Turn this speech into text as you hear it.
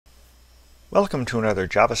Welcome to another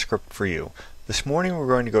JavaScript for You. This morning we're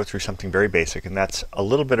going to go through something very basic, and that's a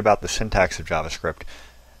little bit about the syntax of JavaScript.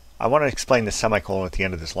 I want to explain the semicolon at the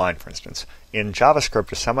end of this line, for instance. In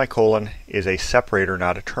JavaScript, a semicolon is a separator,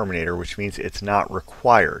 not a terminator, which means it's not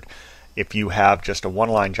required. If you have just a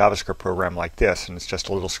one-line JavaScript program like this, and it's just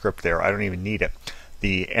a little script there, I don't even need it.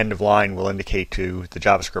 The end of line will indicate to the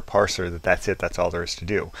JavaScript parser that that's it, that's all there is to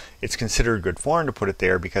do. It's considered good form to put it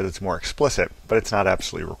there because it's more explicit, but it's not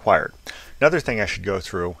absolutely required. Another thing I should go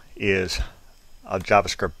through is a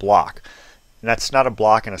JavaScript block. And that's not a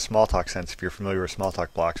block in a Smalltalk sense if you're familiar with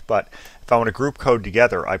Smalltalk blocks, but if I want to group code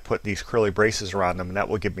together, I put these curly braces around them and that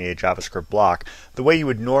will give me a JavaScript block. The way you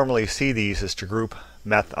would normally see these is to group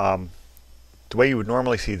the way you would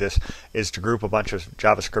normally see this is to group a bunch of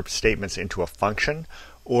JavaScript statements into a function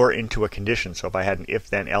or into a condition. So if I had an if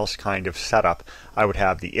then else kind of setup, I would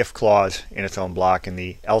have the if clause in its own block and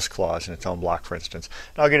the else clause in its own block, for instance.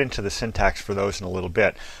 And I'll get into the syntax for those in a little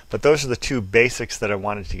bit, but those are the two basics that I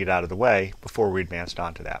wanted to get out of the way before we advanced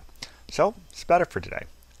on to that. So that's about it for today.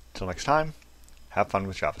 Until next time, have fun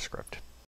with JavaScript.